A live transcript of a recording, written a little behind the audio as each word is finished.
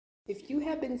If you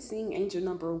have been seeing angel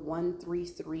number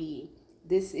 133,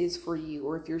 this is for you.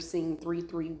 Or if you're seeing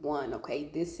 331,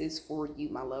 okay, this is for you,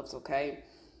 my loves, okay?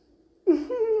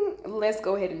 Let's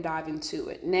go ahead and dive into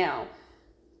it. Now,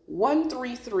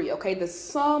 133, okay, the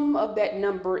sum of that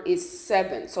number is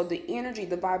 7. So the energy,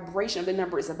 the vibration of the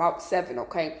number is about 7,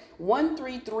 okay?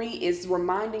 133 is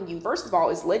reminding you, first of all,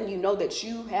 is letting you know that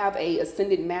you have a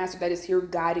ascended master that is here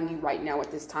guiding you right now at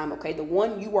this time, okay? The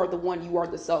one, you are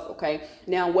the self, okay?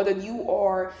 Now, whether you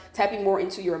are tapping more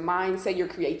into your mindset, your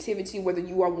creativity, whether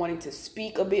you are wanting to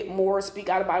speak a bit more, speak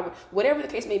out about it, whatever the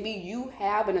case may be, you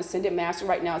have an ascended master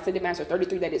right now, ascended master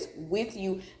 33 that is with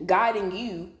you, guiding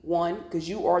you, one, because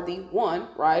you are the one,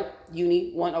 right?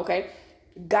 Uni one, okay?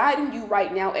 Guiding you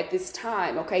right now at this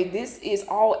time, okay? This is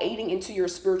all aiding into your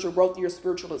spiritual growth, your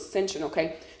spiritual ascension,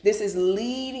 okay? This is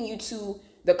leading you to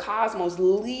the cosmos,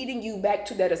 leading you back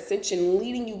to that ascension,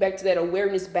 leading you back to that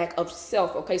awareness back of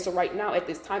self, okay? So right now at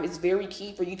this time, it's very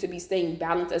key for you to be staying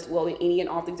balanced as well in any and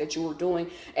all things that you are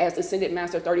doing, as Ascended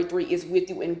Master 33 is with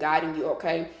you and guiding you,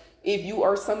 okay? If you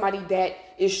are somebody that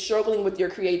is struggling with your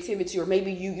creativity, or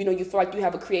maybe you feel like you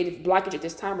have a creative blockage at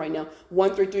this time right now,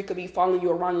 133 could be following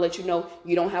you around and let you know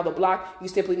you don't have a block. You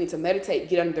simply need to meditate,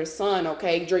 get under the sun,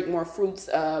 okay? Drink more fruit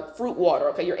water,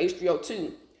 okay? Your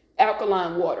H3O2,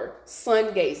 alkaline water,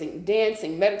 sun gazing,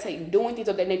 dancing, meditating, doing things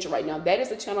of that nature right now. That is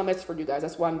the channel message for you guys.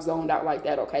 That's why I'm zoned out like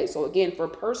that, okay? So again, for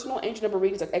personal angel number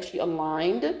readings that's actually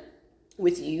aligned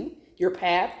with you, your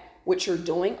path, what you're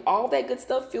doing, all that good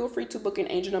stuff, feel free to book an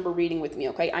angel number reading with me,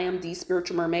 okay? I am the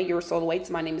Spiritual Mermaid, your soul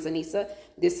awaits. My name is Anissa.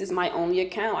 This is my only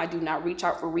account. I do not reach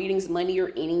out for readings, money, or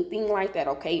anything like that,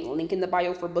 okay? Link in the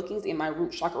bio for bookings in my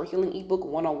root chakra healing ebook,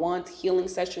 101s, healing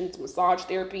sessions, massage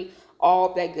therapy,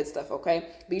 all that good stuff, okay?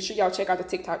 Be sure y'all check out the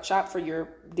TikTok shop for your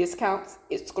discounts,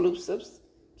 exclusives,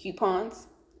 coupons,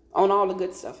 on all the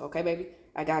good stuff, okay, baby?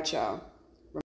 I got y'all.